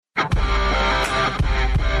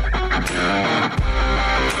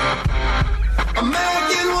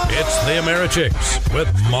The Americhicks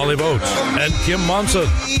with Molly Vogt and Kim Monson.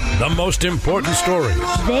 The most important stories.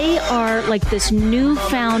 They are like this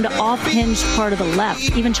newfound off-hinged part of the left.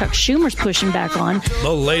 Even Chuck Schumer's pushing back on. The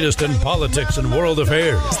latest in politics and world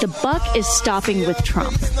affairs. The buck is stopping with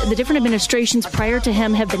Trump. The different administrations prior to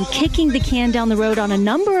him have been kicking the can down the road on a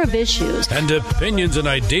number of issues. And opinions and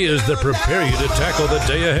ideas that prepare you to tackle the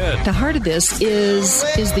day ahead. The heart of this is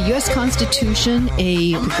the U.S. Constitution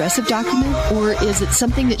a progressive document, or is it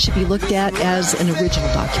something that should be looked at as an original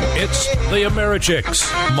document? It's the Americhicks,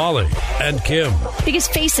 Molly and Kim. Because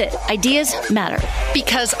face it, ideas matter.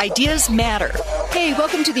 Because ideas matter. Hey,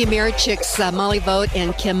 welcome to the Americhicks, Molly Vogt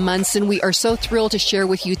and Kim Monson. We are so thrilled to share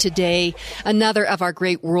with you today another of our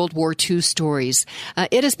great World War II stories.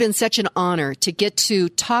 It has been such an honor to get to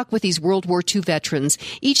talk with these World War II veterans.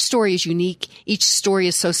 Each story is unique. Each story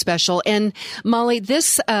is so special. And Molly,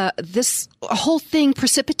 this whole thing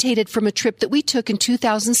precipitated from a trip that we took in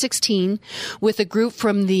 2016 with a group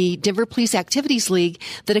from the Denver Police Activities League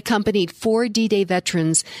that accompanied 4 D-Day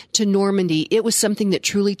veterans to Normandy. It was something that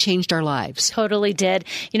truly changed our lives. Totally did.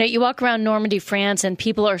 You know, you walk around Normandy, France, and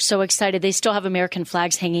people are so excited. They still have American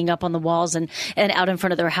flags hanging up on the walls and out in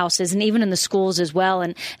front of their houses and even in the schools as well.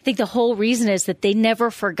 And I think the whole reason is that they never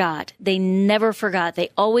forgot. They never forgot. They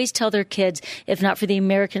always tell their kids, if not for the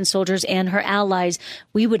American soldiers and her allies,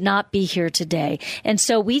 we would not be here today. And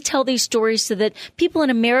so we tell these stories so that people in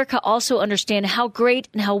America also understand how great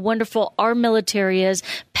and how wonderful our military is,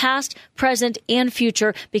 past, present, and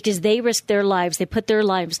future, because they risk their lives. They put their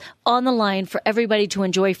lives on the line for everybody to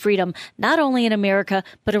enjoy freedom, not only in America,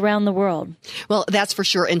 but around the world. Well, that's for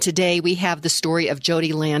sure. And today we have the story of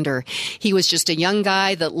Jody Lander. He was just a young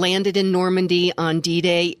guy that landed in Normandy on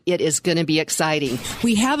D-Day. It is going to be exciting.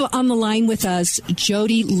 We have on the line with us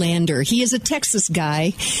Jody Lander. He is a Texas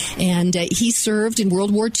guy, and he served in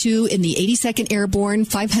World War II in the 82nd Airborne,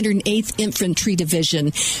 508th Infantry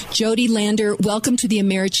Division. Jody Lander, welcome to the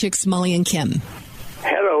Americhicks, Molly and Kim.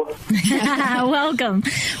 Hello. Welcome.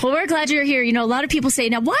 Well, we're glad you're here. You know, a lot of people say,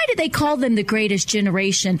 now, why do they call them the greatest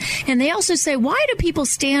generation? And they also say, why do people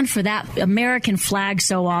stand for that American flag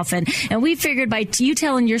so often? And we figured by you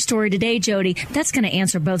telling your story today, Jody, that's going to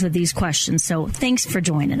answer both of these questions. So thanks for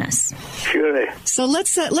joining us. Surely. So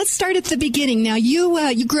let's start at the beginning. Now,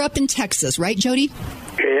 you grew up in Texas, right, Jody?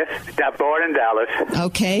 Yes, I'm born in Dallas.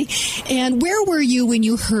 Okay. And where were you when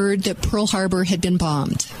you heard that Pearl Harbor had been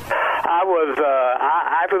bombed? I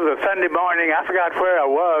was a Sunday morning. I forgot where I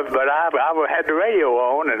was, but I had the radio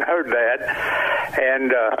on and heard that.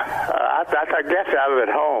 And I guess I was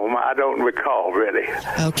at home. I don't recall, really.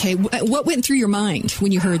 Okay. What went through your mind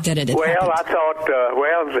when you heard that it had happened? Well, I thought,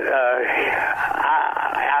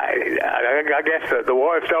 I guess the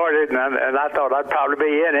war started, and I thought I'd probably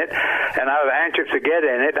be in it, and I was anxious to get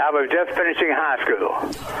in it. I was just finishing high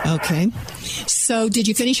school. Okay. So did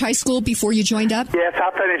you finish high school before you joined up? Yes,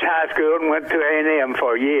 I finished high school and went to A&M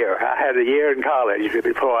for a year. I had a year in college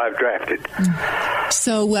before I was drafted.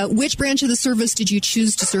 So which branch of the service did you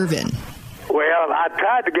choose to serve in? Well, I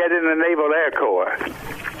tried to get in the Naval Air Corps.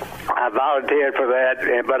 I volunteered for that,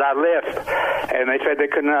 but I left, and they said they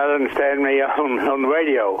could not understand me on the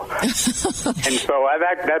radio. And so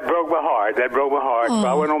that broke my heart. So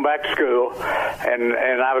I went on back to school, and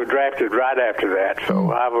I was drafted right after that.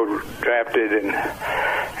 So I was drafted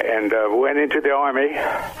and went into the Army,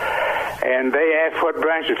 and they asked what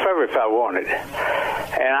branch of service I wanted.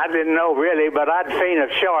 And I didn't know really, but I'd seen a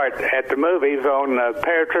chart at the movies on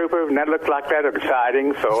paratrooper, and that looked like that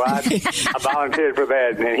exciting, so I volunteered for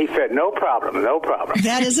that, and he said, no problem.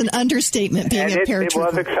 That is an understatement, being a paratrooper. It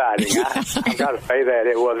was exciting. I've got to say that.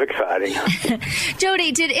 It was exciting.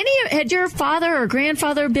 Jody, had your father or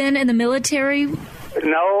grandfather been in the military?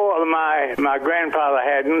 No, my grandfather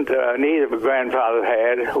hadn't. Neither of my grandfathers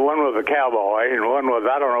had. One was a cowboy, and one was,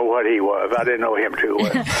 I don't know what he was. I didn't know him too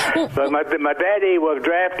well. But my daddy was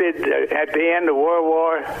drafted at the end of World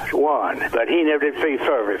War I, but he never did see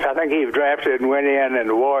service. I think he was drafted and went in, and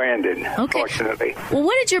the war ended, fortunately. Well,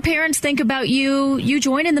 what did your parents think about you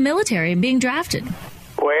joining the military and being drafted?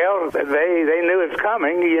 Well, they knew it was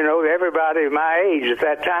coming. You know, everybody my age at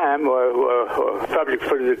that time were subject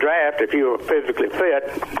for the draft if you were physically fit,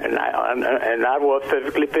 and I was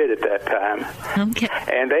physically fit at that time. Okay.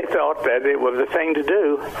 And they thought that it was the thing to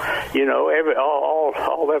do. You know,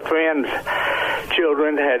 all their friends'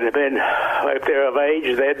 children had been, if they're of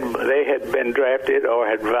age, they had been drafted or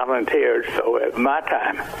had volunteered. So at my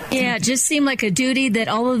time. Yeah, it just seemed like a duty that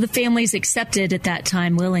all of the families accepted at that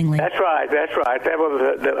time willingly. That's right. That was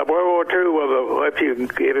World War II was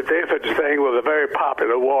if there's such a thing, was a very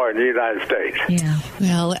popular war in the United States. Yeah.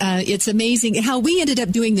 Well, it's amazing how we ended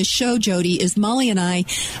up doing the show, Jody. Is Molly and I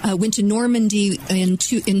went to Normandy in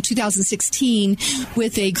 2016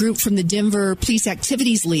 with a group from the Denver Police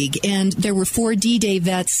Activities League, and there were 4 D-Day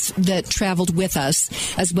vets that traveled with us,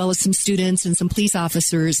 as well as some students and some police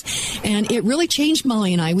officers. And it really changed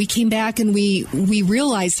Molly and I. We came back and we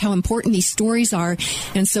realized how important these stories are,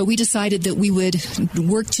 and so we decided that we would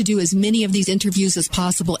work to do as many of these interviews as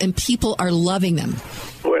possible, and people are loving them.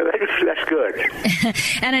 Well, that's good.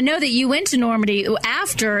 And I know that you went to Normandy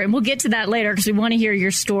after, and we'll get to that later because we want to hear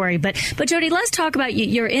your story. But Jody, let's talk about you.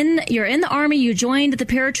 You're in the Army. You joined the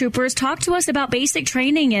paratroopers. Talk to us about basic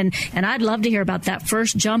training, and I'd love to hear about that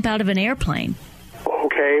first jump out of an airplane.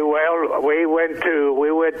 Okay, well, we went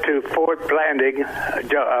to Fort Blanding,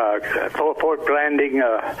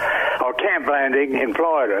 or Camp Blanding in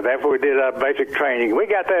Florida. That's where we did our basic training. We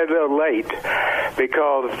got there a little late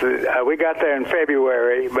because we got there in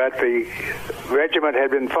February, but the regiment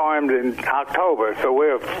had been formed in October, so we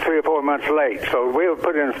were 3 or 4 months late. So we were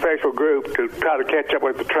put in a special group to try to catch up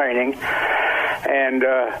with the training, and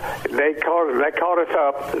they caught us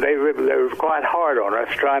up. They were quite hard on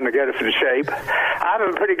us, trying to get us in shape. I was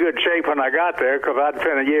in pretty good shape when I got there because I'd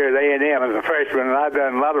spent a year at A&M as a freshman, and I'd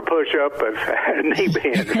done a lot of push-up and knee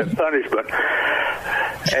bends and punishment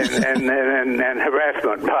and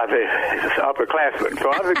harassment by the upperclassmen. So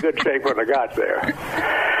I was in good shape when I got there.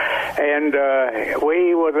 And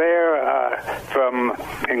we were there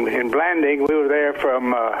in Blanding. We were there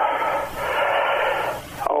from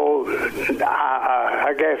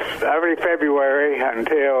I guess early February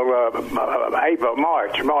until April,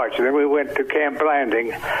 March. And then we went to Camp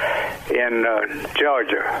Blanding in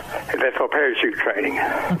Georgia. That's for parachute training.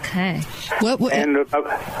 Okay.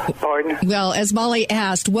 Pardon? Well, as Molly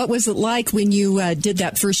asked, what was it like when you did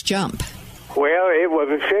that first jump? Well, it was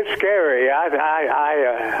a bit scary. I'm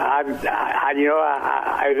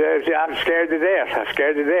scared to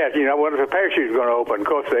death. You know, when the parachute's going to open? Of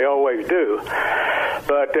course, they always do.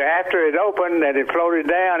 But after it opened and it floated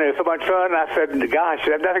down, it was so much fun. I said, "Gosh,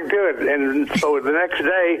 there's nothing to it." And so the next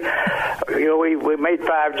day, we made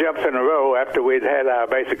 5 jumps in a row after we'd had our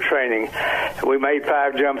basic training. We made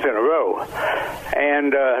 5 jumps in a row.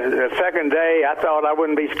 And the second day, I thought I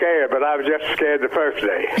wouldn't be scared, but I was just scared the first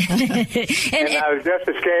day. And I was just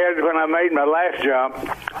as scared when I made my last jump.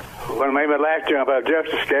 When I made my last jump, I was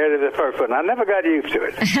just as scared as the first one. I never got used to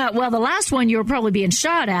it. Well, the last one you were probably being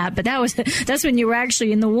shot at, but that's when you were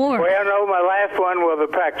actually in the war. Well, no, my last one was a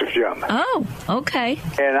practice jump. Oh, okay.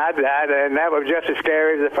 And and that was just as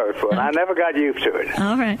scary as the first one. I never got used to it.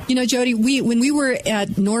 All right. You know, Jody, when we were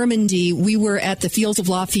at Normandy, we were at the Fields of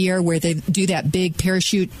Lafayette where they do that big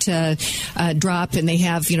parachute drop, and they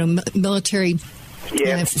have, military...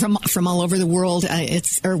 Yeah. From all over the world,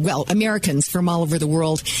 Americans from all over the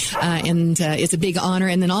world, and it's a big honor.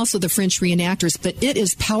 And then also the French reenactors. But it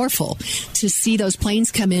is powerful to see those planes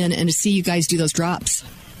come in and to see you guys do those drops.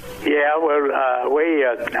 Yeah, well,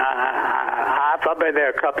 I've been there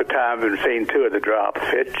a couple of times and seen 2 of the drops.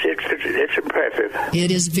 It's impressive.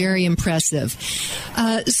 It is very impressive.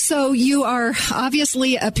 So you are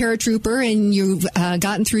obviously a paratrooper, and you've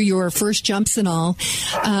gotten through your first jumps and all.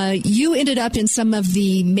 You ended up in some of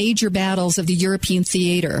the major battles of the European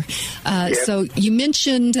theater. Yep. So you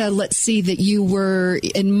mentioned, let's see, that you were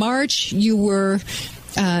in March. You were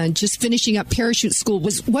just finishing up parachute school.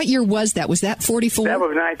 What year was that? Was that 44? That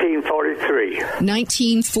was 1943.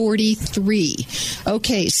 1943.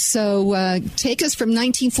 Okay, so take us from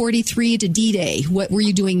 1943 to D-Day. What were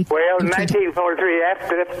you doing? Well, in 1943,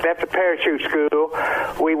 after parachute school,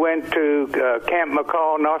 we went to Camp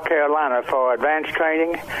McCall, North Carolina for advanced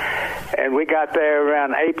training, and we got there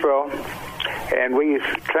around April, and we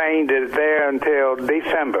trained there until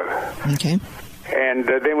December. Okay. And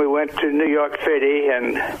then we went to New York City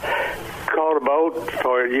and called a boat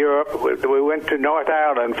for Europe. We went to North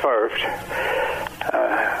Ireland first.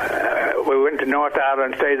 We went to North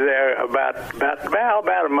Ireland, stayed there about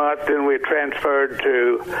a month. Then we transferred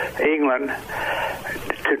to England,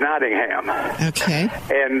 to Nottingham. Okay.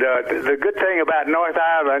 And the good thing about North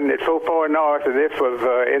Ireland, it's so far north, and this was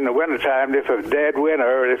in the wintertime. This was dead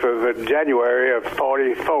winter. This was in January of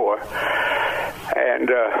 44.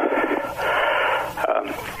 And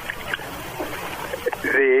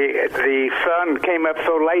the sun came up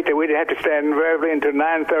so late that we didn't have to stand early until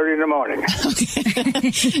 9:30 in the morning. And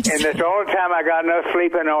that's the only time I got enough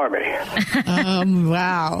sleep in the Army.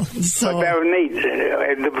 Wow. So, but that was neat.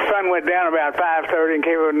 The sun went down about 5:30 and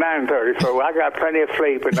came up at 9:30, so I got plenty of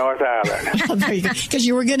sleep in North Ireland. Because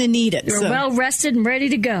you were going to need it. You're well rested and ready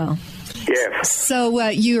to go. Yes. So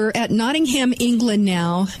you're at Nottingham, England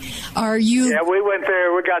now. Are you? Yeah, we went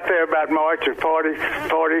there. We got there about March of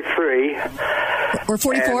 43. Or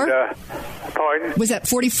 44? And, pardon? Was that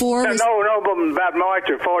 44? No, about March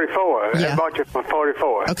of 44. Yeah. March of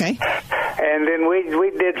 44. Okay. And then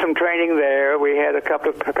we did some training there. We had a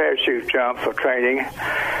couple of parachute jumps for training.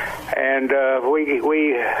 And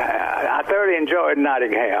I thoroughly enjoyed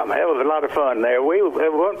Nottingham. It was a lot of fun there.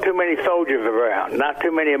 There weren't too many soldiers around, not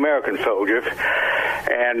too many American soldiers.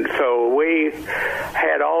 And so we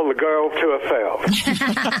had all the girls to ourselves.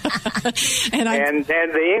 and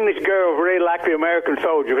the English girls really liked the American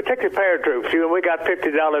soldiers, particularly paratroops. We got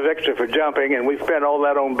 $50 extra for jumping, and we spent all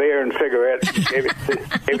that on beer and cigarettes. gave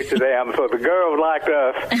it to them. So the girls liked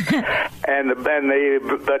us,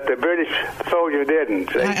 but the British soldiers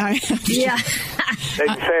didn't. Yeah. They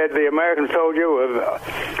said the American soldier was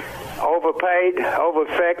overpaid,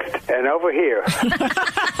 oversexed, and over here.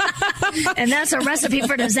 And that's a recipe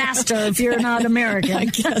for disaster if you're not American. I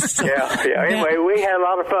guess so. Yeah. Anyway, we had a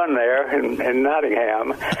lot of fun there in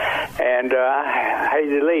Nottingham, and I hate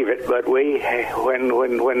to leave it, but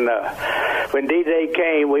when D-Day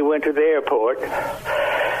came, we went to the airport,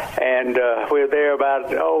 and we were there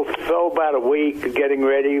about a week, getting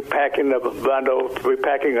ready, packing the bundles,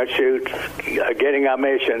 repacking our chutes, getting our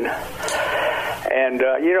mission. And,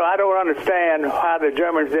 I don't understand why the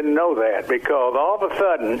Germans didn't know that, because all of a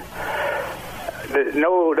sudden, there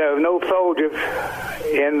were no soldiers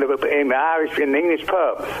in the Irish and English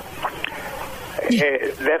pubs.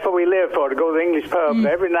 That's what we lived for, to go to the English pubs.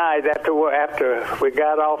 Every night after we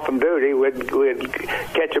got off from duty, we'd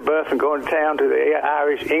catch a bus and go into town to the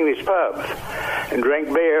Irish English pubs and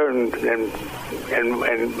drink beer and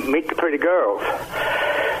meet the pretty girls.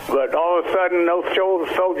 But all of a sudden, no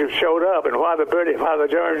soldiers showed up, and why the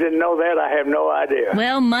Germans didn't know that, I have no idea.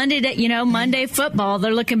 Well, Monday football,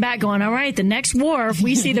 they're looking back, going, all right, the next war, if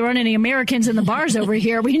we see there aren't any Americans in the bars over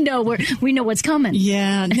here, we know what's coming.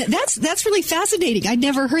 Yeah, that's really fascinating. I'd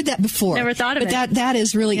never heard that before. Never thought of it. But that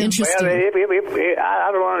is really interesting. Well, I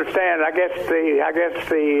don't understand. I guess they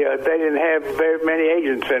didn't have very many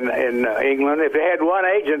agents in England. If they had one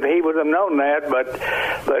agent, he would have known that. But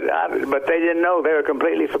they didn't know. They were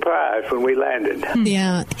completely surprised when we landed.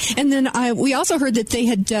 Yeah, and then we also heard that they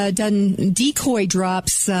had done decoy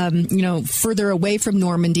drops, further away from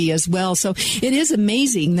Normandy as well. So it is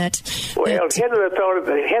amazing that. Well, Hitler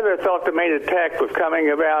thought the main attack was coming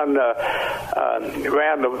around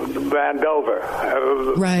Dover.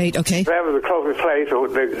 Right. Okay. That was the closest place.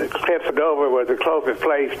 The cliffs of Dover was the closest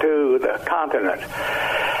place to the continent,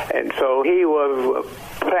 and so he was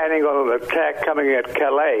planning on an attack coming at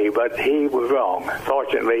Calais, but he was wrong.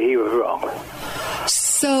 Fortunately, he was wrong.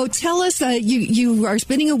 So tell us, you are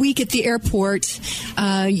spending a week at the airport.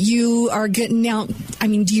 You are getting out. I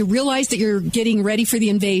mean, do you realize that you're getting ready for the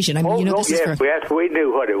invasion? I mean, yes, we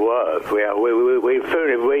knew what it was. As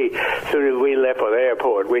soon as we left for the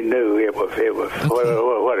airport, we knew it was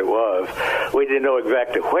what it was. We didn't know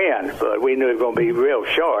exactly when, but we knew it was going to be real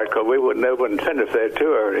short, because they wouldn't send us there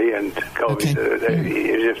too early, and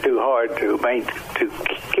it's just too hard to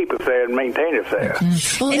keep us there and maintain us there. Okay.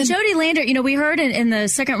 Well, and Jody Lander, we heard in the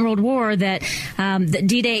Second World War that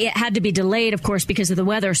D-Day had to be delayed, of course, because of the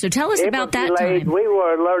weather. So tell us about that time. We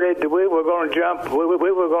were alerted. We were going to jump. We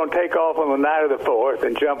were going to take off on the night of the 4th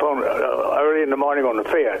and jump on early in the morning on the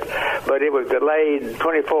 5th. But it was delayed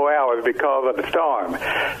 24 hours because of the storm.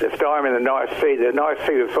 The storm in the North Sea. The North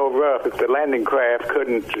Sea was so rough that the landing craft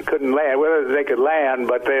couldn't land. Whether they could land,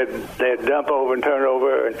 but they'd dump over and turn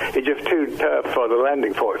over, and it's just too tough for the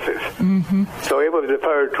landing forces. Mm-hmm. So it was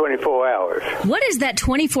deferred 24 hours. What is that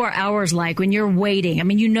 24 hours like when you're waiting? I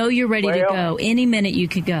mean, you're ready to go. Any minute you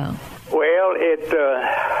could go. Well,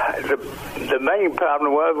 the main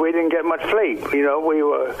problem was we didn't get much sleep. We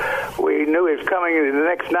knew it was coming the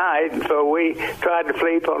next night, and so we tried to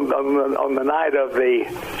sleep on the night of the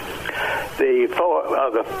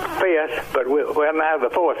 5th, but night of the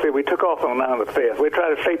 4th. See, we took off on the night of the 5th. We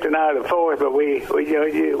tried to sleep the night of the 4th, but we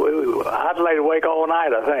I'd laid awake all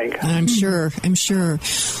night, I think. I'm sure.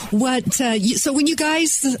 What? So when you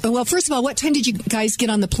guys, first of all, what time did you guys get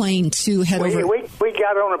on the plane to head over? We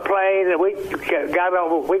got on a plane, and we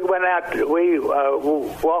went out. We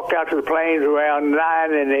walked out to the planes around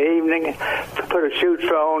 9 in the evening, put our chutes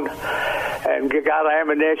on, and got our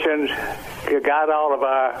ammunition. got all of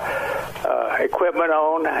our equipment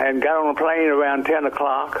on and got on a plane around 10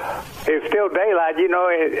 o'clock. It was still daylight. You know,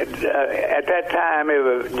 at that time, it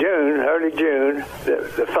was June, early June,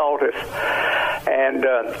 the solstice. And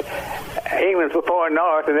England's so far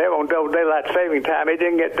north, and they're on double daylight saving time. It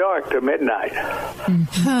didn't get dark till midnight.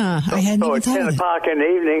 I hadn't even at thought 10 of it. o'clock in the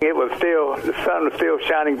evening, the sun was still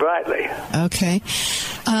shining brightly. Okay.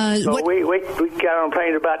 So we got on a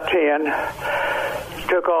plane at about 10.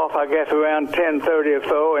 Took off, I guess, around 10:30 or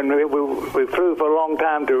so, and we flew for a long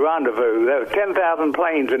time to rendezvous. There were 10,000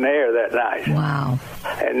 planes in the air that night. Wow.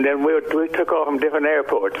 And then we took off from different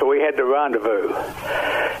airports, so we had to rendezvous.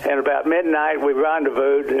 And about midnight, we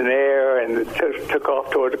rendezvoused in the air and took off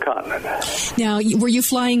toward the continent. Now, were you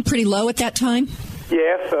flying pretty low at that time?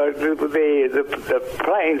 Yes, the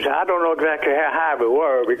planes. I don't know exactly how high we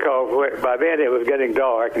were because by then it was getting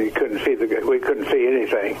dark and we couldn't see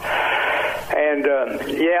anything. And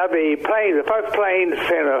the first planes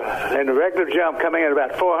in a regular jump coming in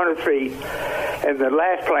about 400 feet, and the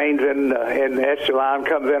last planes in the echelon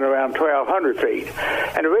comes in around 1,200 feet.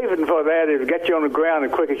 And the reason for that is to get you on the ground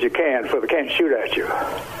as quick as you can, so they can't shoot at you.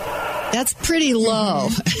 That's pretty low.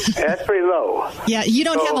 That's pretty low. Yeah, you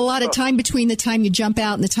don't have a lot of time between the time you jump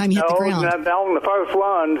out and the time you hit the ground. No, on the first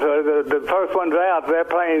ones, the first ones out, their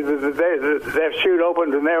planes, their chute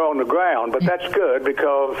opens and they're on the ground. But that's good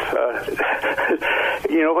because,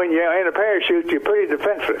 when you're in a parachute, you're pretty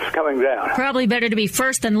defenseless coming down. Probably better to be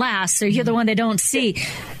first than last, so you're the one they don't see.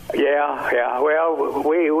 Yeah. Well,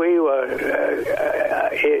 we were.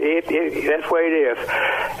 That's the way it is.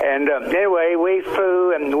 And anyway, we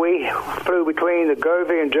flew between the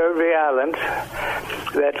Guernsey and Jersey Islands.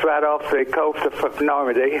 That's right off the coast of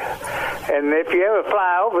Normandy. And if you ever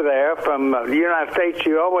fly over there from the United States,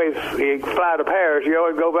 you fly to Paris. You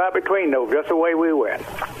always go right between those, just the way we went.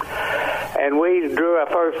 And we drew our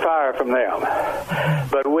first fire from them.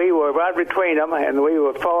 But we were right between them, and we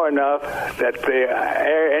were far enough that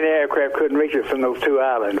any aircraft couldn't reach us from those two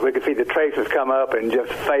islands. We could see the traces come up and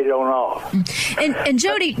just fade on off. And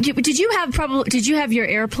Jody, did you have your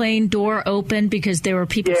airplane door open because there were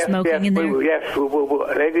people smoking in there? Yes,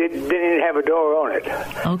 they didn't have a door on it.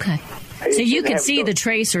 Okay. So you could see the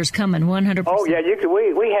tracers coming 100%. Oh yeah,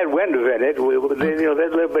 we had windows in it.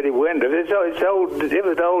 There's little bitty windows. It was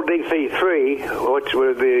the old DC-3, which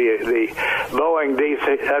was the Boeing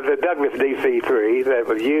the Douglas DC-3 that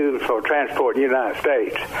was used for transport in the United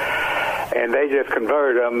States, and they just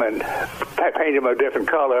converted them and painted them a different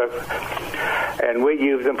color, and we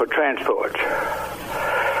used them for transport.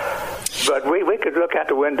 But we could look out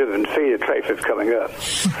the windows and see the traces coming up.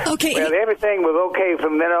 Okay. Well, everything was okay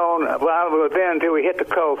from then on. Well, then until we hit the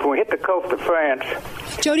coast. When we hit the coast of France.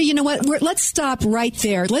 Jody, you know what? Let's stop right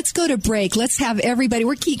there. Let's go to break. Let's have everybody.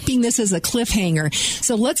 We're keeping this as a cliffhanger.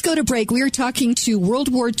 So let's go to break. We are talking to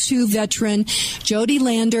World War II veteran Jody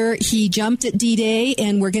Lander. He jumped at D-Day,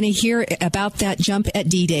 and we're going to hear about that jump at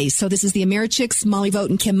D-Day. So this is the Americhicks, Molly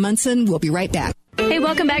Vogt and Kim Munson. We'll be right back. Hey,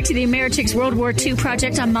 welcome back to the Americhicks World War II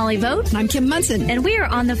Project. I'm Molly Vogt. I'm Kim Munson. And we are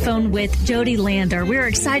on the phone with Jody Lander. We're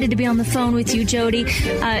excited to be on the phone with you, Jody.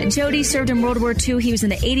 Jody served in World War II. He was in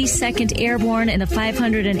the 82nd Airborne and the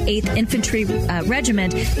 508th Infantry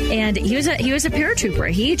Regiment. And he was a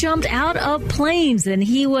paratrooper. He jumped out of planes, and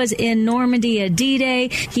he was in Normandy at D-Day.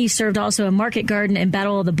 He served also in Market Garden and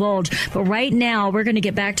Battle of the Bulge. But right now, we're going to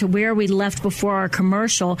get back to where we left before our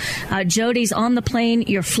commercial. Jody's on the plane.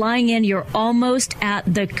 You're flying in. You're almost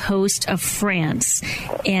at the coast of France,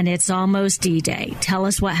 and it's almost D-Day. Tell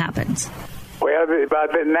us what happens. Well,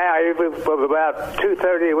 now it was about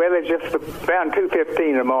 2:30. Well, it's just around 2:15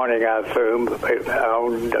 in the morning, I assume,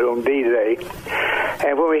 on D-Day.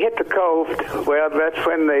 And when we hit the coast, well, that's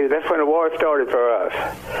when the war started for us.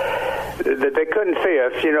 They couldn't see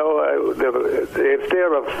us, it's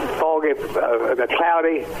still a foggy, a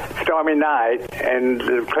cloudy, stormy night, and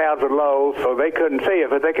the clouds were low, so they couldn't see us,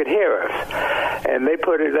 but they could hear us. And they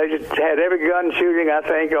just had every gun shooting, I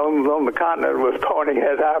think, on the continent was pointing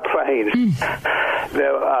at our plane.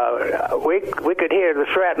 We could hear the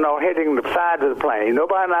shrapnel hitting the sides of the plane.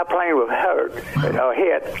 Nobody in our plane was hurt or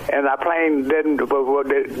hit, and our plane didn't.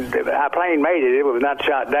 Our plane made it. It was not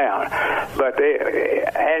shot down, but the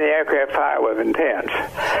anti-aircraft fire was intense.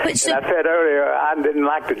 And I said earlier, I didn't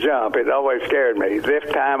like to jump. It always scared me. This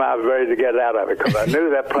time I was ready to get out of it because I knew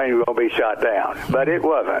that plane was going to be shot down, but it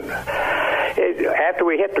wasn't. After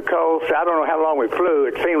we hit the coast, I don't know how long we flew.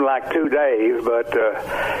 It seemed like 2 days, but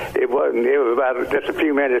it wasn't. It was about just a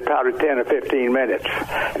few minutes, probably 10 or 15 minutes,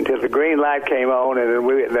 until the green light came on,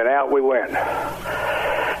 and then out we went.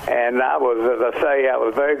 And I was, as I say, I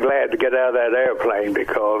was very glad to get out of that airplane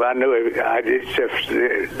because I knew it's just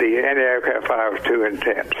the anti-aircraft fire was too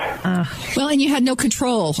intense. Well, and you had no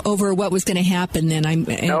control over what was going to happen then.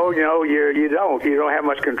 No, you don't. You don't have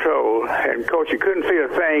much control. And, of course, you couldn't see a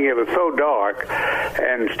thing. It was so dark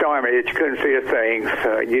and stormy that you couldn't see a thing.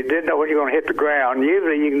 So you didn't know when you were going to hit the ground.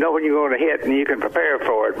 Usually you know when you're going to hit and you can prepare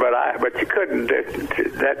for it, but you couldn't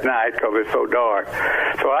that night because it was so dark.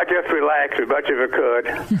 So I just relaxed as much as I could,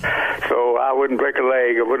 so I wouldn't break a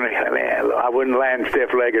leg. I wouldn't land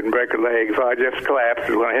stiff-legged and break a leg. So I just collapsed.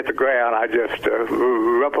 And when I hit the ground, I just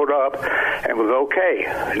rumpled up and was okay.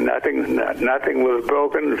 Nothing was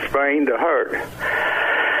broken, sprained, or hurt.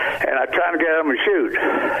 And I tried to get them to shoot.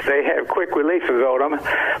 They have quick releases on them,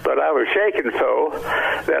 but I was shaking so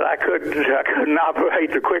that I couldn't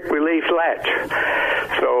operate the quick release latch.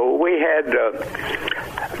 So we had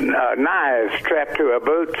knives strapped to our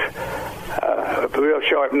boots, real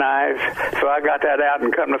sharp knives. So I got that out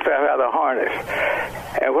and cut myself out of the harness.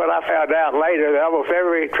 And what I found out later, that almost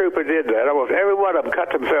every trooper did that. Almost every one of them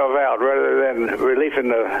cut themselves out rather than releasing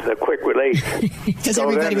the quick release. Because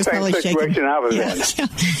everybody was probably shaking. I was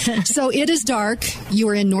in. So it is dark. You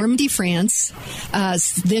were in Normandy, France.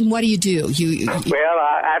 Then what do you do? Well,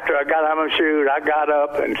 after I got on my chute, I got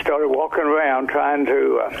up and started walking around trying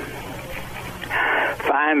to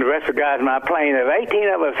find the rest of the guys in my plane. There were 18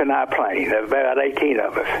 of us in our plane. There was about 18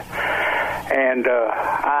 of us. And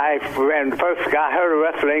I heard a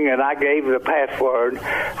rustling, and I gave the password,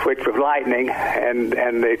 which was lightning, and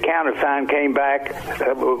the countersign came back.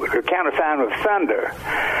 The countersign was thunder.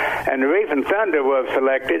 And the reason thunder was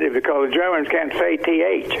selected is because the Germans can't say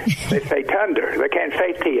TH. They say thunder. They can't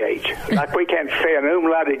say TH. Like we can't say an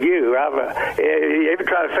umlauted U. You ever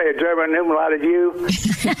try to say a German umlauted U?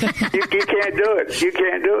 You can't do it. You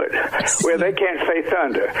can't do it. Well, they can't say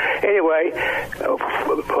thunder. Anyway,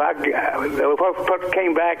 what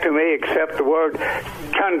came back to me except the word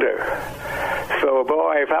thunder. So,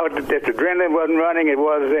 boy, if the adrenaline wasn't running, it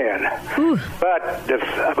was then. But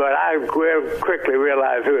I quickly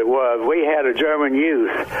realized who it was. We had a German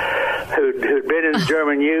youth who'd been in the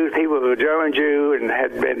German youth. He was a German Jew and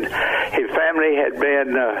his family had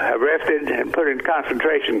been arrested and put in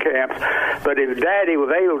concentration camps. But his daddy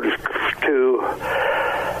was able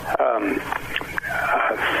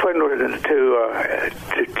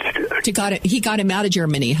he got him out of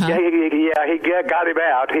Germany, huh? Yeah, he got him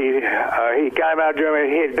out. He got him out of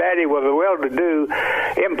Germany. His daddy was a well-to-do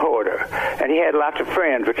importer, and he had lots of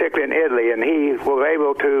friends, particularly in Italy, and he was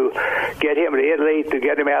able to get him to Italy to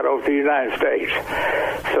get him out over to the United States.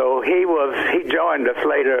 So he joined us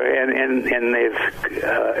later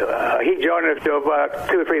he joined us for about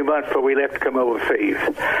 2 or 3 months before we left to come overseas.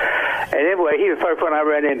 And anyway, he was the first one I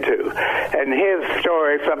ran into. And his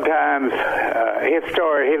story sometimes, his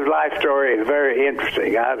life story is very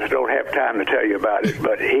interesting. I just don't have time to tell you about it,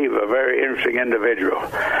 but he was a very interesting individual.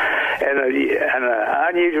 And an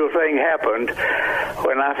unusual thing happened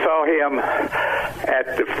when I saw him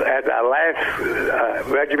at our last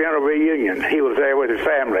regimental reunion. He was there with his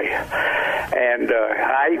family, and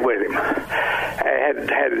I ate with him. I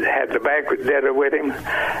had the banquet dinner with him,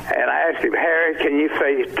 and I asked him, Harry, can you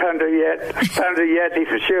say thunder yet? Thunder yet? He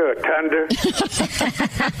said, sure, thunder.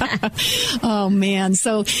 Oh, man.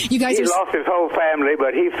 So you guys lost his whole family,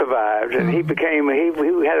 but he survived, and he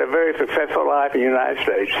had a very successful life in the United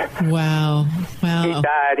States. Wow.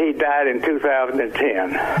 He died in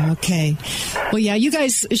 2010. Okay. Well, yeah, you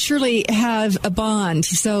guys surely have a bond.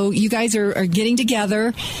 So you guys are getting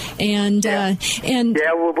together, and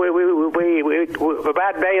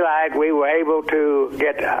about daylight, we were able to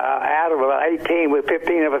get out of 18.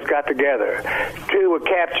 15 of us got together. 2 were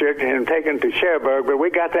captured and taken to Cherbourg, but we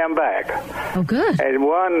got them back. Oh, good. And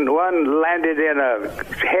one landed in a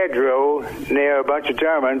hedgerow near a bunch of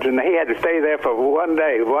Germans, and he had to stay there for 1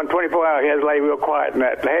 day. 24 hours, he had to lay real quiet in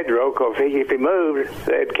that hedgerow, because if he moved,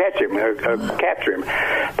 they'd catch him or capture him.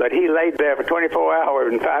 But he laid there for 24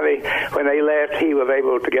 hours, and finally, when they left, he was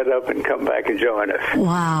able to get up and come back and join us.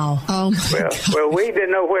 Wow. Oh, well, we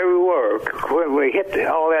didn't know where we were. When we hit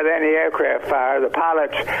all that anti-aircraft fire, the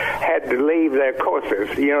pilots had to leave their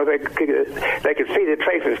courses. You know, they could see the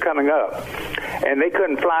traces coming up, and they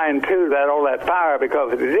couldn't fly into all that fire,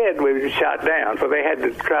 because if they did, we would shot down. So they had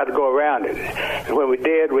to try to go around it. And when we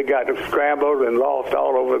did, we got scrambled and lost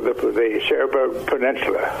all over the Cherbourg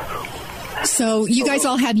Peninsula. So you guys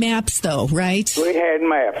all had maps, though, right? We had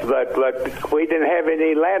maps, but we didn't have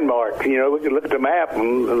any landmarks. You know, we could look at the map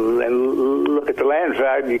and look at the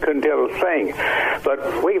landside and you couldn't tell a thing.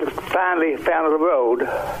 But we finally found the road.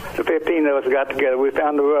 The 15 of us got together. We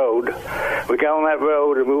found the road. We got on that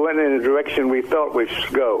road and we went in the direction we thought we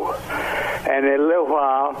should go. And in a little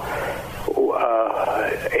while,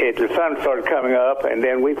 the sun started coming up, and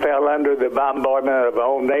then we fell under the bombardment of our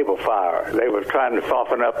own naval fire. They were trying to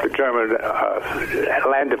soften up the German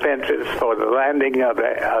land defenses for the landing of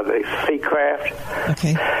the sea craft.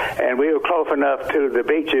 Okay. And we were close enough to the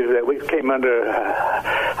beaches that we came under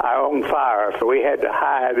our own fire, so we had to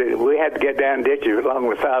hide. We had to get down ditches along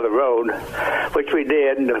the side of the road, which we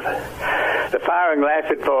did. And the firing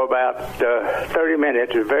lasted for about 30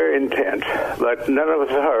 minutes. It was very intense, but none of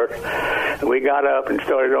us were hurt. We got up and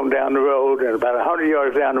started on down the road, and about 100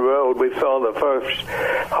 yards down the road, we saw the first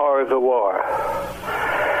horrors of war.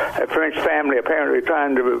 A French family apparently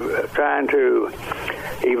trying to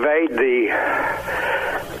evade the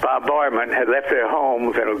bombardment had left their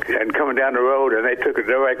homes and coming down the road, and they took a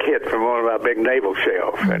direct hit from one of our big naval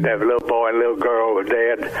shells. And that little boy and little girl were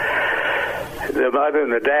dead. The mother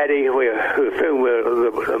and the daddy, who assumed were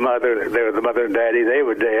the mother, they were the mother and daddy, they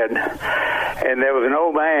were dead. And there was an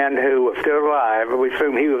old man who was still alive. We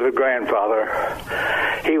assumed he was a grandfather.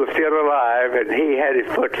 He was still alive, and he had his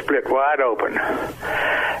foot split wide open,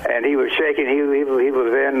 and he was shaking. He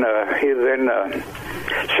was in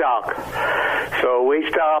shock. So we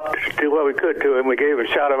stopped, do what we could to him. We gave him a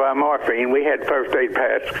shot of our morphine. We had first aid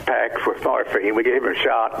packs with morphine. We gave him a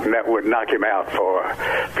shot, and that would knock him out for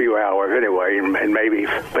a few hours anyway. And maybe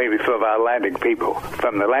some of our landing people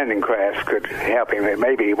from the landing craft could help him.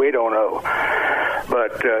 Maybe, we don't know.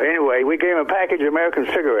 But anyway, we gave him a package of American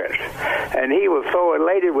cigarettes, and he was so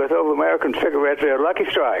elated with those American cigarettes. They're Lucky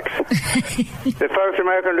Strikes. The first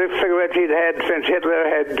American cigarettes he'd had since Hitler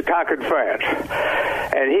had conquered France.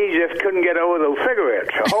 And he just couldn't get over those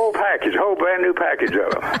cigarettes. A whole brand new package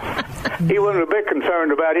of them. He wasn't a bit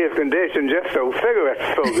concerned about his condition, just those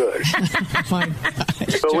cigarettes were so good. My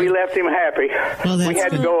gosh, so we left him happy. Well, we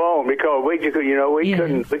had to go on because we couldn't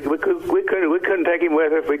take him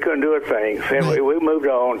with us. We couldn't do a thing. So anyway, we moved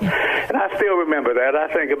on, and I still remember that. I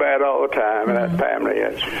think about it all the time, and that family.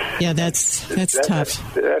 That's tough.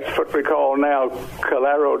 That's what we call now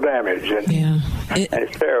collateral damage, and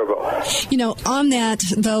it's terrible. On that,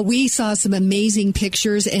 though, we saw some amazing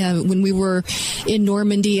pictures when we were in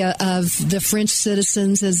Normandy of the French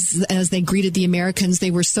citizens as they greeted the Americans.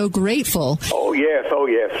 They were so grateful. Oh yes,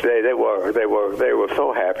 they were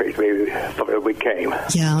so happy we came.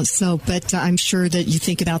 Yeah. But I'm sure that you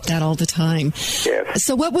think about that all the time. Yes.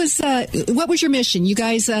 So what was your mission? You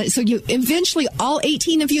guys. So you eventually all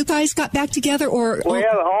 18 of you guys got back together, or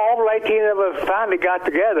all 18 of us finally got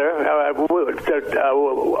together.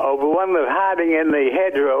 One was hiding in the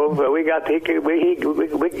hedgerow.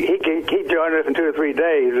 He joined us in 2 or 3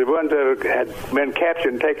 days. The ones that had been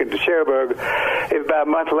captured and taken to Cherbourg, it was about a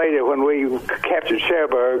month later when we captured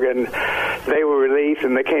Cherbourg, and they were released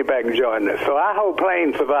and they came back and joined us. So our whole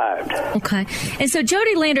plane survived. Okay. And so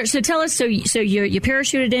Jody Lander, so tell us, so you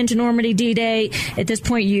parachuted into Normandy D-Day. At this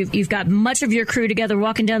point, you've got much of your crew together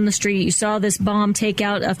walking down the street. You saw this bomb take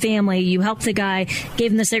out a family. You helped the guy,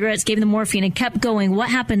 gave him the cigarettes, gave him the morphine, and kept going. What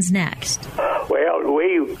happens next? Well,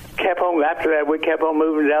 we kept on, after that, we kept on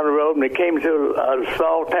moving down the road, and it came to a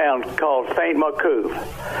small town called St. Marcouf.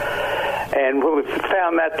 And when we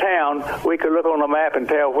found that town, we could look on the map and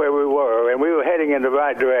tell where we were, and we were heading in the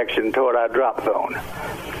right direction toward our drop zone.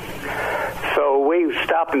 So we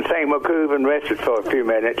stopped in St. Marcouf and rested for a few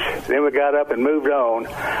minutes. Then we got up and moved on,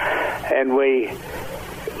 and we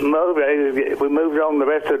moved on the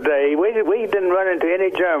rest of the day. We didn't run into any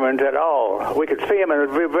Germans at all. We could see them at a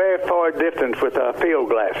very far distance with our field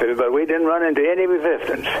glasses, but we didn't run into any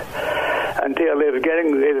resistance until it was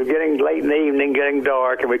getting late in the evening, getting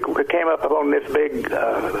dark, and we came up on this big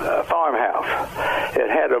farmhouse. It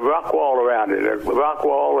had a rock wall around it, a rock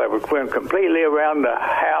wall that went completely around the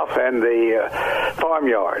house and the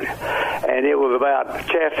farmyard. And it was about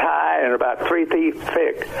chest high and about 3 feet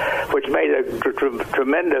thick, which made a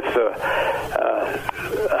tremendous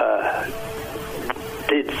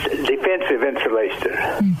defensive installation.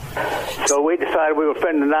 So we decided we would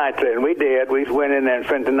spend the night there, and we did. We went in there and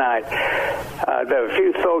spent the night. There were a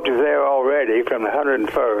few soldiers there already from the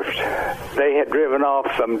 101st. They had driven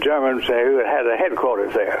off some Germans who had a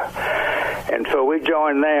headquarters there. And so we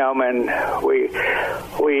joined them, and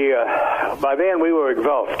by then we were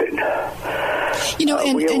exhausted.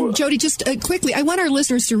 And Jody, just quickly, I want our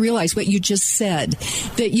listeners to realize what you just said,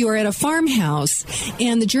 that you are at a farmhouse,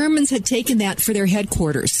 and the Germans had taken that for their headquarters.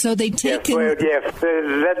 headquarters. So they'd taken... Yes, that's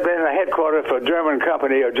been a headquarters for a German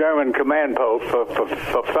company, a German command post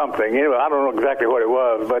for something. Anyway, I don't know exactly what it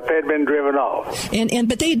was, but they'd been driven off.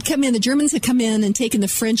 But they'd come in, the Germans had come in and taken the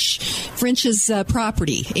French's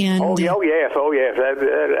property. And Oh, yes.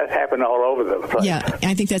 That happened all over the place. Yeah,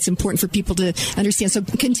 I think that's important for people to understand. So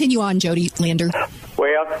continue on, Jody Lander.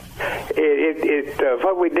 Well,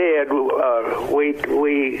 what we did, we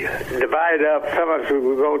divided up. Some of us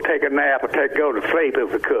would go take a nap or go to sleep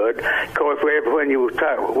if we could. Of course, when you were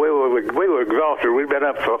tired, we were exhausted. We'd been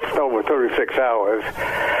up for over 36 hours,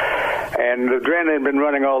 and the adrenaline had been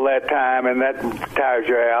running all that time, and that tires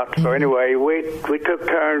you out. So anyway, we took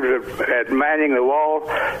turns at manning the wall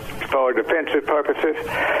for defensive purposes,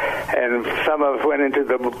 and some of us went into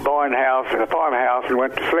the farmhouse, and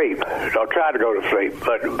went to sleep, or tried to go to sleep.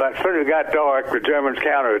 But as soon as it got dark, the Germans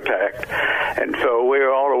counterattacked, and so we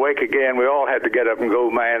were all awake again. We all had to get up and go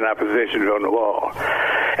man our positions on the wall,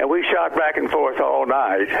 and we shot back and forth all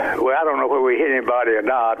night. Well, I don't know whether we hit anybody or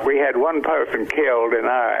not. We had one person killed in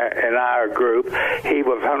our group. He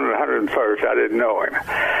was 101st. I didn't know him,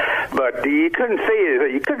 but you couldn't see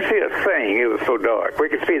it. You couldn't see a thing. It was so dark. We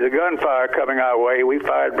could see the gunfire coming our way. We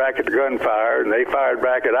fired back at the gunfire, and they fired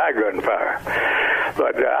back at our gunfire.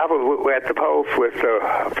 But I was at the post with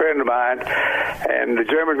a friend of mine, and the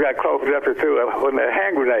Germans got close enough to throw one of the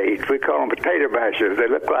hand grenades. We call them potato mashers. They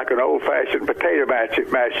look like an old-fashioned potato masher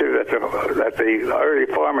that the early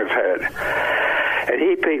farmers had. And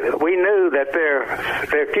we knew that their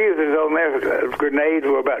fuses on their grenades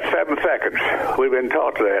were about 7 seconds. We've been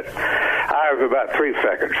taught that. Ours were about 3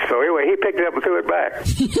 seconds. So anyway, he picked it up and threw it back.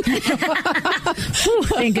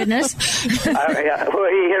 Thank goodness. Well,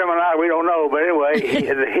 he hit him or not, we don't know. But anyway,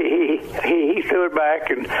 he threw it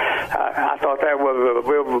back, and I thought that was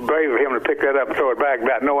real brave of him to pick that up and throw it back,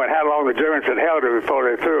 not knowing how long the Germans had held it before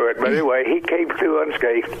they threw it. But anyway, he came through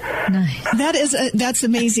unscathed. Nice. That's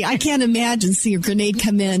amazing. I can't imagine seeing a grenade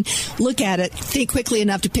come in, look at it, think quickly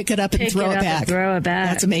enough to pick it up and throw it back.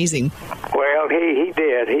 That's amazing. Well, he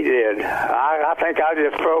did. I think I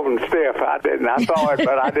just frozen stiff. I didn't. I saw it,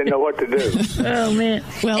 but I didn't know what to do. Oh, man.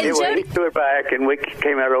 Well, anyway, he threw it back, and we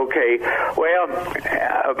came out okay. Well,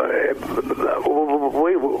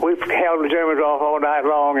 we held the Germans off all night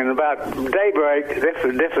long, and about daybreak, this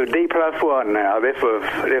was D+1 now. This was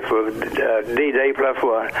D-Day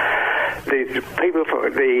 +1. The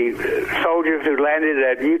soldiers who landed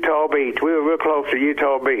at Utah Beach, we were real close to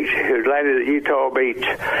Utah Beach, who landed at Utah Beach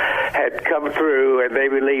had come through, and they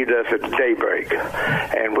relieved us at daybreak.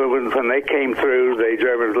 And when they came through, the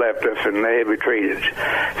Germans left us, and they had retreated.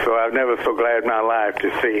 So I've never so glad in my life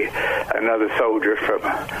to see another soldier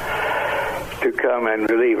to come and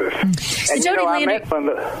relieve us. And Jody I Lander, met from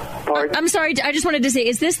the... Pardon? I'm sorry, I just wanted to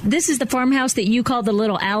say, this is the farmhouse that you call the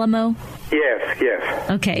Little Alamo? Yes.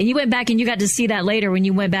 Okay, and you went back and you got to see that later when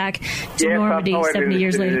you went back to Normandy 70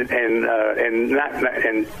 years later. In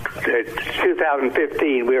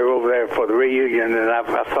 2015, we were over there for the reunion, and I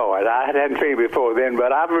saw it. I hadn't seen it before then,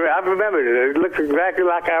 but I remembered it. It looked exactly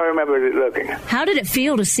like I remembered it looking. How did it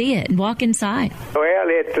feel to see it and walk inside? Well,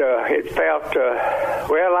 it felt,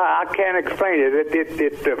 I can't explain it.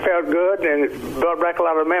 It felt good, and it brought back a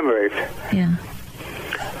lot of memories. Yeah.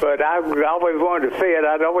 But I always wanted to see it.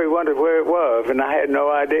 I'd always wondered where it was, and I had no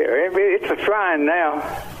idea. It's a shrine now.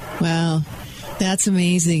 Wow, that's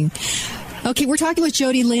amazing. Okay, we're talking with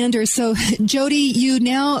Jody Lander. So, Jody, you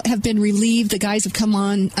now have been relieved. The guys have come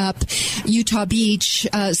on up Utah Beach.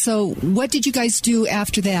 So, what did you guys do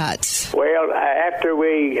after that? Well, after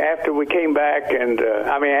we came back, and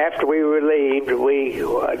after we were relieved, we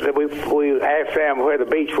asked them where the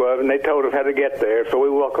beach was, and they told us how to get there. So we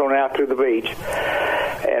walked on out to the beach,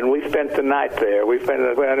 and we spent the night there. We went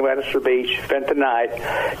to the beach, spent the night,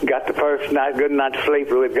 got the first good night's sleep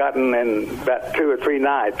we'd gotten in about 2 or 3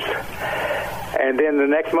 nights. And then the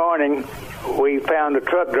next morning, we found a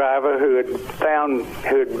truck driver who'd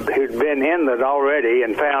been in it already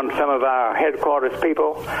and found some of our headquarters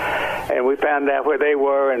people, and we found out where they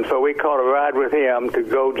were, and so we caught a ride with him to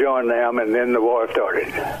go join them, and then the war started.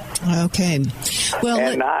 Okay. Well,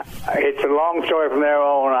 and it's a long story from there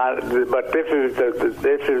on, but this is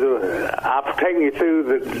I'm taking you through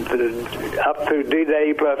up to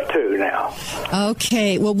D-Day +2 now.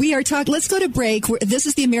 Okay. Well, we are talking. Let's go to break. This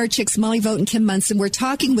is the Americhicks, Molly Vogt and Kim Munson. We're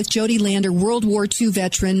talking with Jody Lander, World War II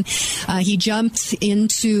veteran. He jumped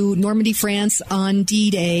into Normandy, France on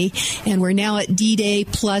D-Day, and we're now at D-Day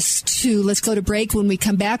 +2. Let's go to break. When we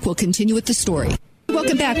come back, we'll continue with the story.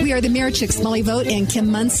 Welcome back. We are the Marriage Chicks, Molly Vogt and Kim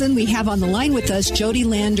Munson. We have on the line with us Jody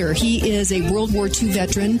Lander. He is a World War II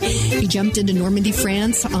veteran. He jumped into Normandy,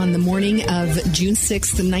 France on the morning of June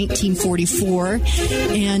 6th, 1944.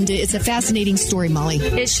 And it's a fascinating story, Molly.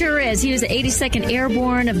 It sure is. He was the 82nd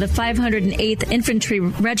Airborne of the 508th Infantry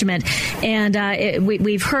Regiment. And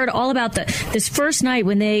we've heard all about this first night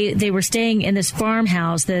when they were staying in this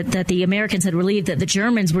farmhouse that the Americans had relieved that the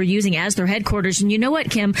Germans were using as their headquarters. And you know what,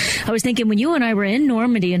 Kim? I was thinking when you and I were in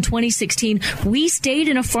Normandy in 2016, we stayed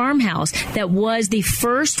in a farmhouse that was the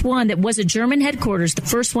first one that was a German headquarters, the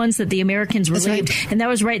first ones that the Americans relieved. Right. And that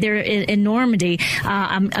was right there in Normandy.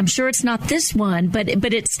 I'm sure it's not this one, but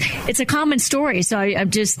it's a common story. So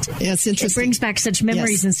I'm just, it brings back such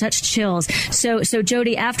memories and such chills. So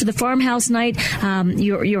Jody, after the farmhouse night,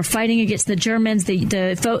 you're fighting against the Germans.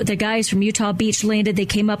 The guys from Utah Beach landed. They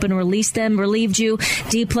came up and relieved you.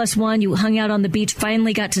 D+1. You hung out on the beach.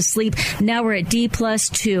 Finally got to sleep. Now we're at D+2.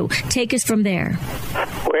 Take us from there.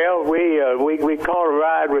 Well, we called a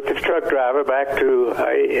ride with this truck driver back to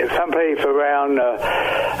someplace around,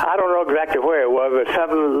 I don't know exactly where it was, but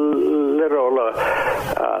some little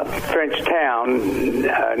French town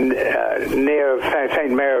near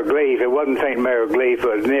St. Mary of Gleave. It wasn't St. Mary of Gleave,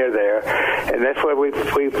 but it was near there. And that's where we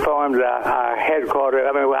formed our headquarters.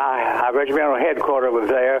 I mean, our regimental headquarters was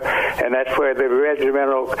there, and that's where the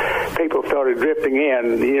regimental people started drifting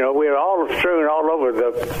in. You know, we were all strewn all over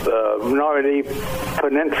the Normandy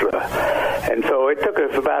Peninsula. And so it took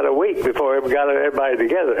us about a week before we got everybody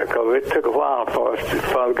together, because it took a while for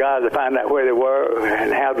the guys to find out where they were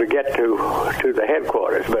and how to get to the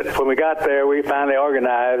headquarters. But when we got there, we finally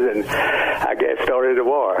organized and I guess started the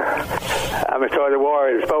war. Started the war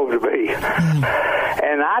as supposed to be.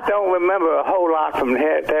 And I don't remember a whole lot from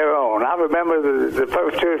there on. I remember the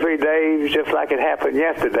first 2 or 3 days just like it happened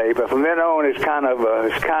yesterday, but from then on it's kind of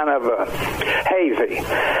hazy.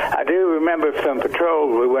 I do remember some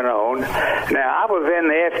patrols we went on. Now, I was in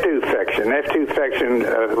the F2 section. F2 section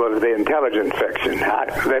was the intelligence section.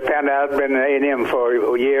 They found out I'd been in A&M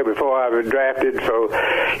for a year before I was drafted, so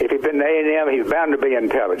if he'd been in A&M, he's bound to be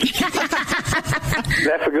intelligent.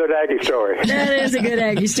 That's a good Aggie story. That is a good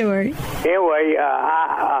Aggie story. Anyway,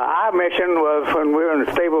 our mission was, when we were in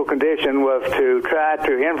a stable condition, was to try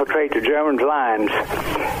to infiltrate the Germans' lines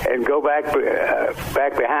and go back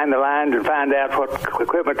behind the lines and find out what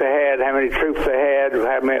equipment they had, how many troops they had,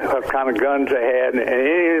 what kind of guns they had, and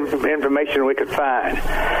any information we could find.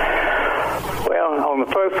 Well, on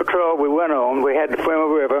the first patrol we went on, we had to swim a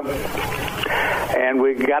river, and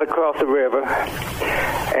we got across the river,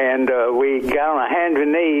 and we got on our hands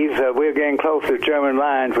and knees. We were getting close to the German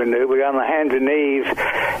lines. We knew. We got on our hands and knees,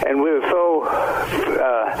 and we were so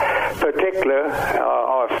particular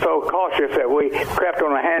or so cautious that we crept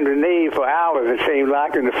on our hands and knees for hours, it seemed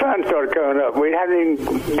like, and the sun started coming up. We hadn't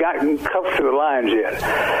even gotten close to the lines yet,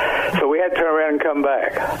 so we had to turn around and come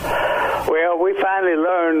back. Well, we finally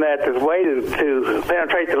learned that the way to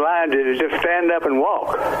penetrate the lines is to just stand up and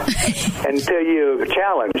walk until you're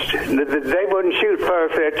challenged. They wouldn't shoot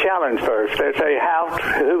first, they'd challenge first. They'd say,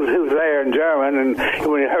 who's there in German? And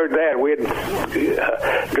when we heard that, we'd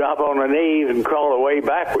drop on our knees and crawl away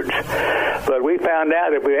backwards. But we found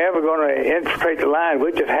out if we were ever going to infiltrate the line,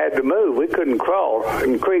 we just had to move. We couldn't crawl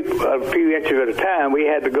and creep a few inches at a time. We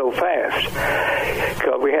had to go fast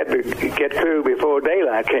because we had to get through before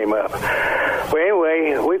daylight came up. Well,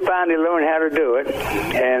 anyway, we finally learned how to do it,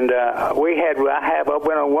 and I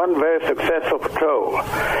went on one very successful patrol.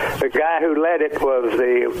 The guy who led it was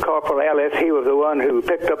the Corporal Ellis. He was the one who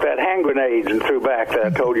picked up that hand grenade and threw back that I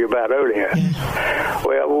told you about earlier.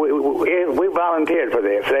 Well, we volunteered for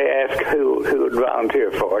this. They asked who would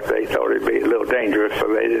volunteer for it. They thought it'd be a little dangerous, so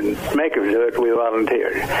they didn't make us do it. We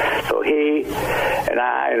volunteered. So he and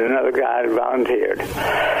I and another guy volunteered,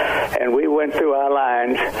 and we went through our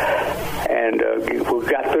lines, and we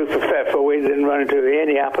got through successful. We didn't run into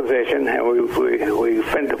any opposition, and we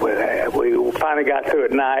finally got through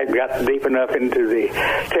at night, got deep enough into the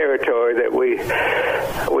territory that we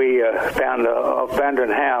found an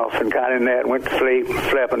abandoned house and got in there and went to sleep,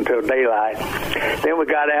 slept until daylight. Then we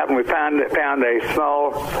got out and we found a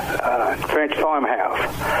small French farmhouse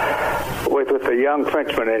with a young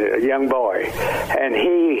Frenchman in it, a young boy, and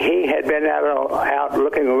he had been out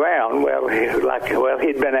looking around.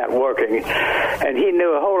 He'd been out working, and he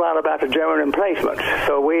knew a whole lot about the German emplacements.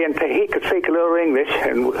 So he could speak a little English,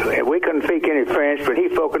 and we couldn't speak any French, but he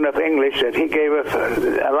spoke enough English that he gave us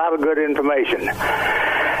a lot of good information.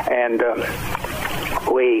 And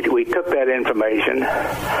we took that information,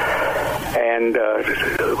 and And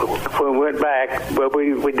when we went back, but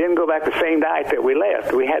we didn't go back the same night that we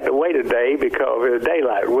left. We had to wait a day because it was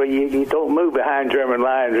daylight. Well, you don't move behind German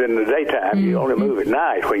lines in the daytime. You only move at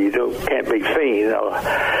night when you can't be seen.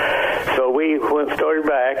 So we started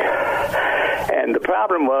back, and the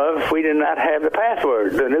problem was we did not have the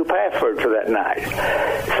new password for that night.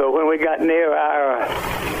 So when we got near our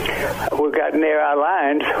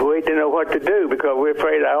lines, we didn't know what to do because we were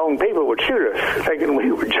afraid our own people would shoot us, thinking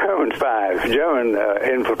we were German spies, German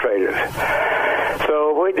infiltrators.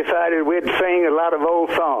 So we decided we'd sing a lot of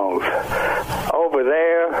old songs. Over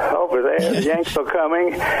there, the Yanks are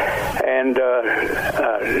coming, and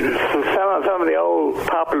some of the old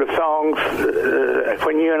popular songs.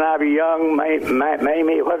 When you and I were young,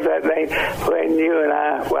 Mamie, what's that name? When you and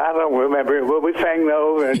I don't remember. Well, we sang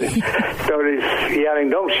those and started yelling,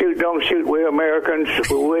 "Don't shoot! We're Americans.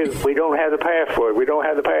 We don't have the password. We don't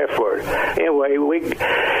have the password." Anyway,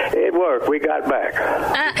 it worked. We got back.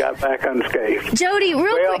 Got back unscathed. Jody,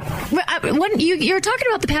 real quick, you're talking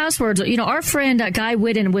about the passwords. Our friend Guy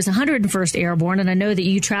Whitten was 101st Airborne, and I know that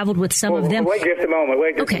you traveled with some of them. Wait just a moment.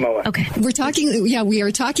 Okay. We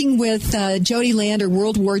are talking with Jody Lander,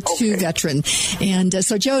 World War II veteran. And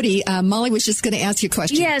so, Jody, Molly was just going to ask you a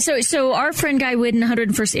question. Yeah, so our friend Guy Whitten,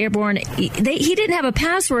 101st Airborne, he didn't have a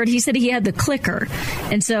password. He said he had the clicker.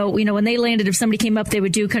 And so, when they landed, if somebody came up, they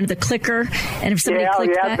would do kind of the clicker. And if somebody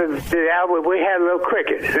clicked back... we had a little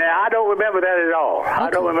cricket. Now, I don't remember that at all. Okay. I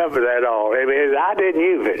don't remember that at all. I didn't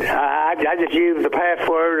use it. I just used the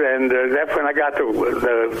password, and that's when I got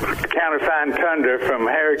the countersigned Thunder from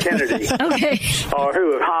Harry Kennedy. Okay. Or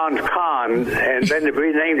who was Hans Kahn, and then they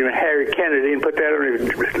renamed him Harry Kennedy and put that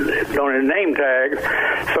on his name tag.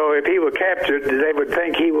 So if he were captured, they would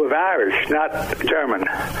think he was Irish, not German.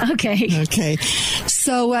 Okay.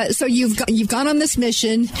 So you've gone on this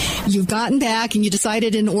mission, you've gotten back, and you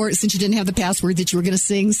decided, since you didn't have the password, that you were going to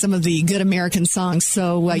sing some of the good American songs.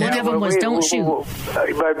 So one of them was "Don't Shoot."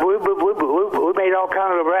 But we made all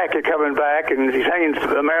kinds of racket coming back and singing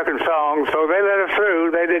American songs. So they let us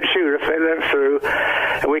through. They did shoot us. They let us through,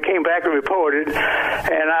 and we came back and reported.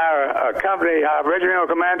 And our company, our regimental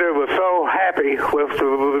commander, was so happy with the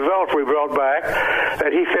results we brought back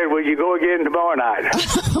that he said, "Will you go again tomorrow night?"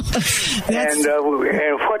 And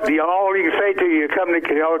what all you can say to your company,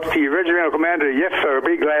 to your regimental commander, "Yes, sir,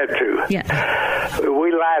 be glad to." Yeah.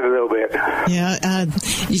 We lied a little bit. Yeah.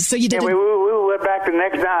 So you did. And we went back the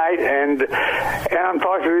next night, and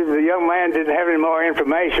unfortunately, the young man didn't have any more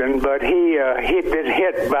information, but he had been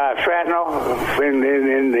hit by shrapnel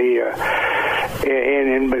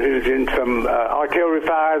in some artillery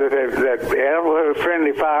fire that was a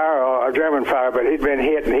friendly fire or a German fire, but he'd been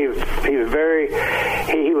hit, and he was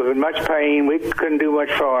in much pain. We couldn't do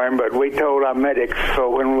much for him, but we told our medics. So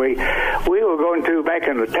when we were going to make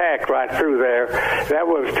an attack right through there, that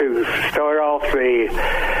was to start off the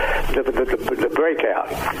breakout.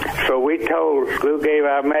 So we gave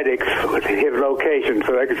our medics his location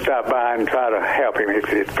so they could stop by and try to help him if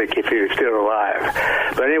he was still alive.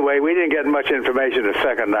 But anyway, we didn't get much information the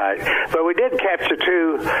second night. But we did capture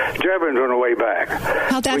 2 Germans on the way back.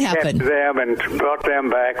 How'd that happen? We captured them and brought them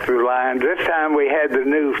back through lines. This time we had the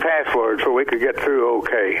new password so we could get through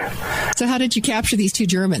okay. So how did you capture these 2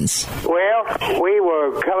 Germans? Well, we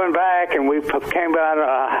were coming back, and we came by an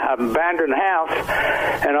abandoned house,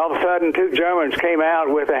 and all of a sudden 2 Germans came out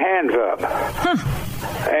with their hands up. Huh.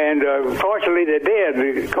 And fortunately they did.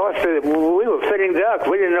 Of course, we were sitting ducks.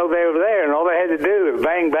 We didn't know they were there, and all they had to do was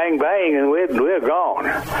bang, bang, bang, and we're gone.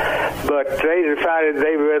 But they decided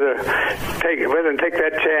they'd rather than take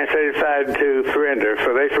that chance, they decided to surrender.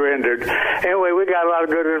 So they surrendered. Anyway, we got a lot of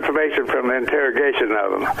good information from the interrogation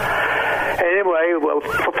of them. Anyway,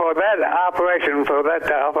 for that operation,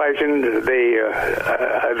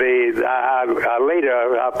 our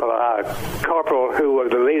leader, our corporal, who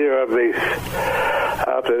was the leader of the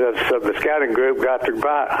scouting group, got the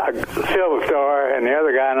Silver Star, and the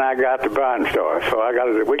other guy and I got the Bronze Star. So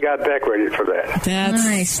we got decorated for that. That's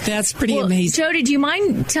nice. That's pretty amazing. Jody, do you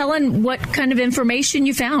mind telling what kind of information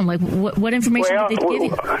you found? Like what information did they give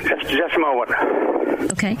you? Just a moment.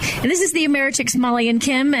 Okay. And this is the Americhicks, Molly and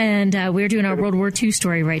Kim, and we're doing our World War II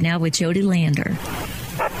story right now with Jody Lander.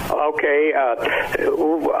 Okay,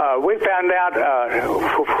 we found out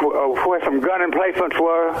where some gun emplacements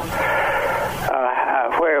were,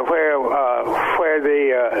 where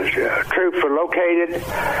the troops were located,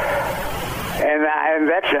 And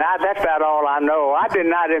that's about all I know. I did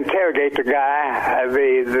not interrogate the guy,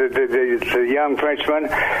 the young Frenchman.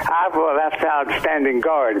 I was outstanding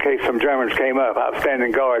guard in case some Germans came up.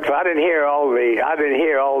 Outstanding guard. So I didn't hear all the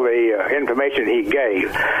information he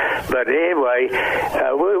gave. But anyway,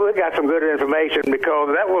 we got some good information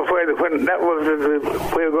because that was we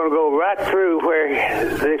were going to go right through where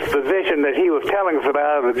this position that he was telling us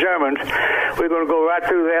about the Germans. We were going to go right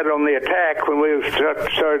through that on the attack when we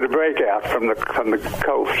started the breakout from the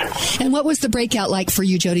coast. And what was the breakout like for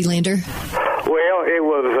you, Jody Lander? Well, it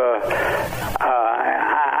was.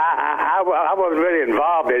 I wasn't really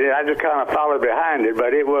involved in it. I just kind of followed behind it.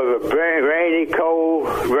 But it was a very rainy, cold,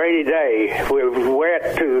 rainy day. We were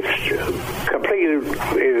wet to completely.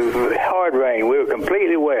 It was hard rain. We were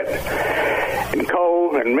completely wet and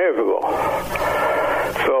cold and miserable.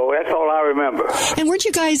 So that's all I remember. And weren't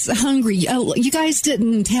you guys hungry? You guys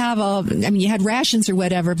didn't have you had rations or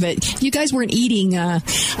whatever, but you guys weren't eating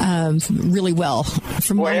really well.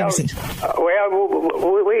 From my understanding.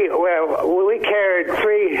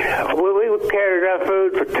 We carried enough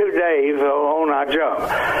food for 2 days on our jump.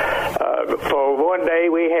 For one day,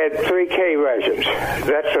 we had 3K rations.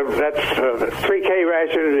 That's 3K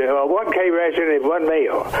rations. 1K ration is one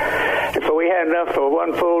meal. And so we had enough for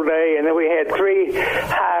one full day, and then we had 3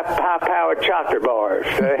 high-powered chocolate bars.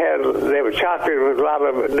 They were chocolate with a lot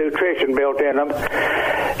of nutrition built in them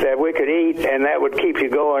that we could eat, and that would keep you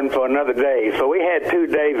going for another day. So we had 2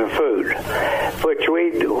 days of food, which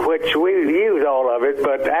we used all of it.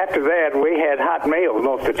 But after that, we had hot meals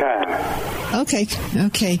most of the time. Okay,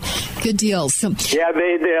 good deal. So yeah,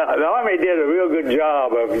 the Army did a real good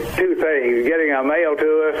job of 2 things: getting our mail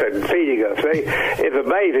to us and feeding us. It's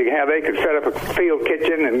amazing how they could set up a field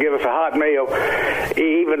kitchen and give us a hot meal,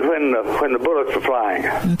 even when the bullets were flying.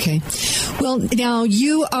 Okay. Well, now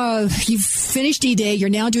you've finished D-Day. You're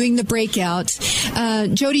now doing the breakout.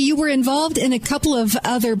 Jody, you were involved in a couple of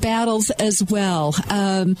other battles as well.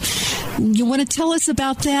 You want to tell us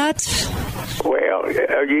about that? Well,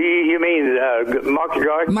 you mean Market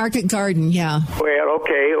Garden? Market Garden, yeah. Well,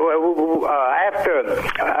 okay. Well, after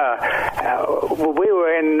we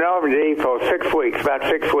were in Normandy for 6 weeks, about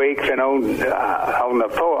 6 weeks, and on the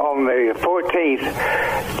 14th,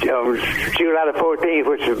 July the 14th,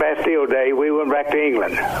 which is Bastille Day, we went back to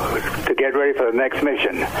England to get ready for the next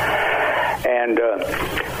mission, and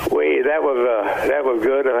that was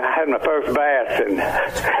good. I had my first bath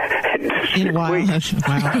in a while. We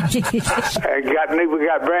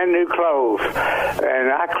got brand new clothes,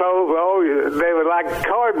 and our clothes, they were like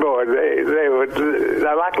cardboard. They were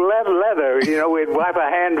like leather. We'd wipe our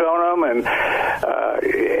hands on them, and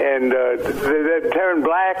they turned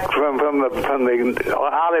black from the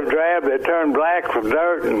olive drab. They turned black from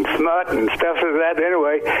dirt and smut and stuff like that.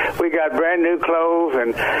 Anyway, we got brand new clothes,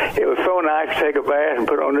 and it was so nice to take a bath and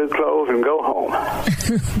put on new clothes and go home.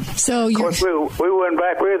 So of course, we went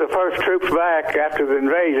back. We were the first troops back after the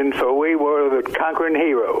invasion, so we were the conquering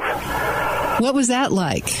heroes. What was that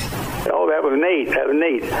like? Oh, that was neat. But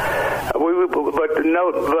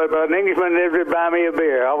an Englishman never did buy me a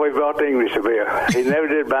beer. I always bought the English a beer. He never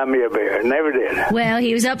did buy me a beer. Never did. Well,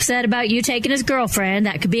 he was upset about you taking his girlfriend.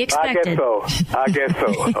 That could be expected. I guess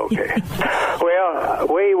so. Okay. Well,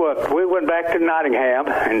 we went back to Nottingham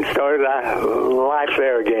and started our life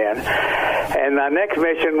there again. And our next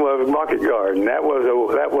mission was Market Garden. That was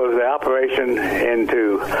the operation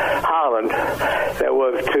into Holland. That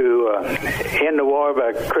was to end the war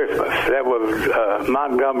by Christmas. That was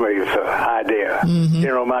Montgomery's idea. Mm-hmm.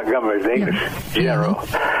 General Montgomery's the English general.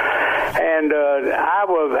 And I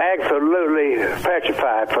was absolutely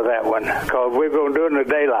petrified for that one because we were going to do it in the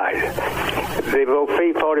daylight. The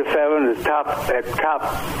C-47 is at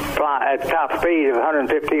top speed of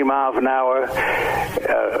 115 miles an hour,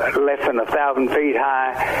 less than 1,000 feet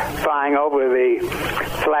high, flying over the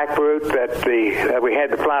flak route that we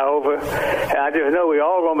had to fly over. And I just know we were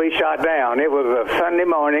all going to be shot down. It was a Sunday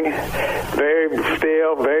morning, very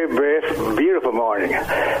still, very brisk, beautiful morning.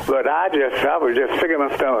 But I was just sick in my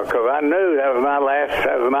stomach because I knew that was my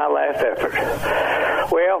last effort.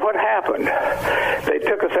 Well, what happened? They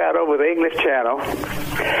took us out over the English Channel,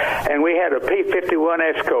 and we had a P-51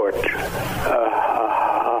 escort,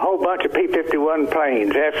 a whole bunch of P-51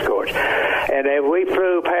 planes, escorts. And as we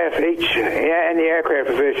flew past each anti-aircraft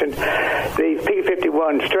position, these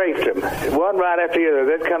P-51 strafed them, one right after the other.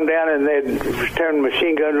 They'd come down and they'd turn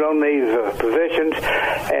machine guns on these positions,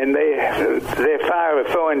 and their fire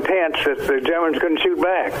was so intense that the Germans couldn't shoot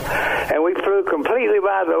back. and we flew completely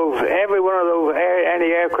by every one of those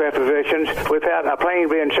anti-aircraft positions without a plane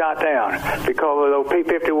being shot down because of those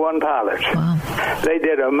P-51 pilots. Wow. They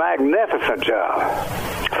did a magnificent job.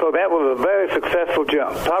 So that was a very successful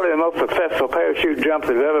jump, probably the most successful parachute jump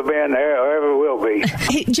there's ever been there or ever will be.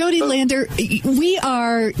 Hey, Jody Lander, we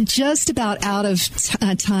are just about out of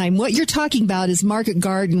time. What you're talking about is Market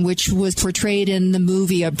Garden, which was portrayed in the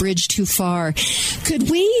movie A Bridge Too Far. Could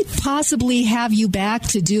we possibly have you back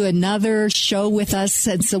to do another show with us,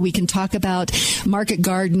 and so we can talk about Market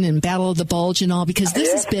Garden and Battle of the Bulge and all, because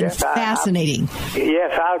this has been fascinating.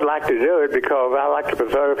 Yes, I would like to do it because I like to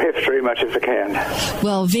preserve history as much as I can.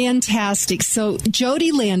 Well, fantastic. So,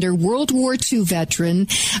 Jody Lander, World War II veteran,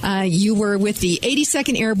 you were with the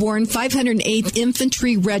 82nd Airborne, 508th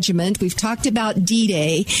Infantry Regiment. We've talked about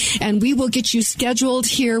D-Day, and we will get you scheduled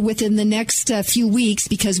here within the next few weeks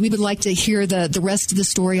because we would like to hear the rest of the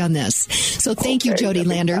story on this. So thank you, Jody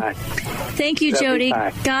Lander. Thank you, Jody.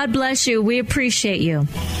 God bless you. We appreciate you.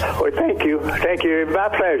 Well, thank you. Thank you. My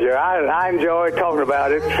pleasure. I enjoy talking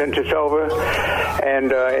about it since it's over,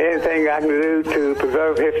 and anything I can do to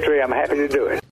preserve history, I'm happy to do it.